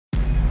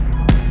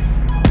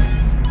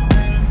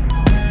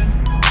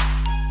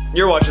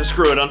You're watching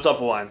Screw It on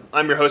Supple Wine.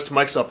 I'm your host,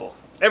 Mike Supple.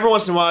 Every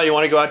once in a while you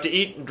want to go out to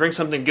eat and drink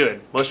something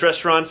good. Most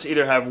restaurants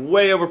either have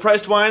way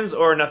overpriced wines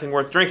or nothing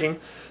worth drinking,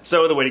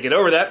 so the way to get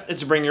over that is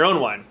to bring your own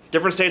wine.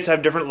 Different states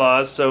have different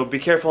laws, so be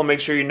careful and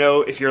make sure you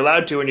know if you're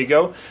allowed to when you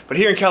go. But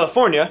here in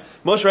California,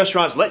 most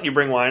restaurants let you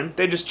bring wine.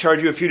 They just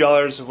charge you a few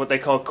dollars of what they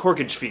call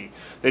corkage fee.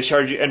 They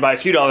charge you, and by a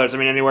few dollars I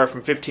mean anywhere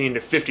from $15 to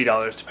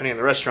 $50 depending on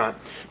the restaurant.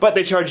 But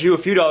they charge you a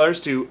few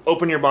dollars to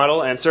open your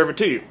bottle and serve it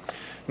to you.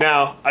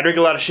 Now, I drink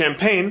a lot of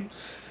champagne.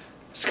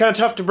 It's kind of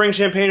tough to bring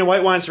champagne and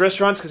white wines to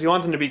restaurants because you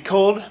want them to be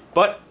cold,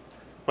 but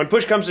when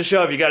push comes to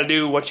shove, you gotta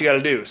do what you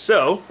gotta do.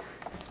 So,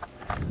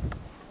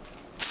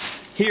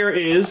 here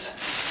is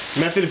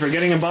method for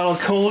getting a bottle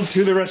cold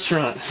to the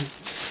restaurant.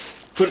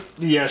 Put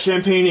the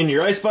champagne in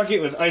your ice bucket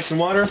with ice and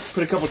water,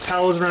 put a couple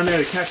towels around there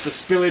to catch the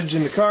spillage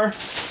in the car,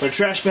 put a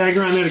trash bag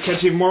around there to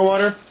catch even more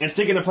water, and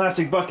stick it in a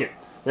plastic bucket.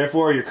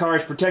 Therefore, your car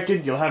is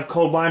protected, you'll have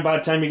cold wine by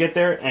the time you get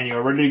there, and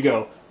you're ready to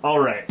go.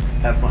 Alright,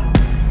 have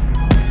fun.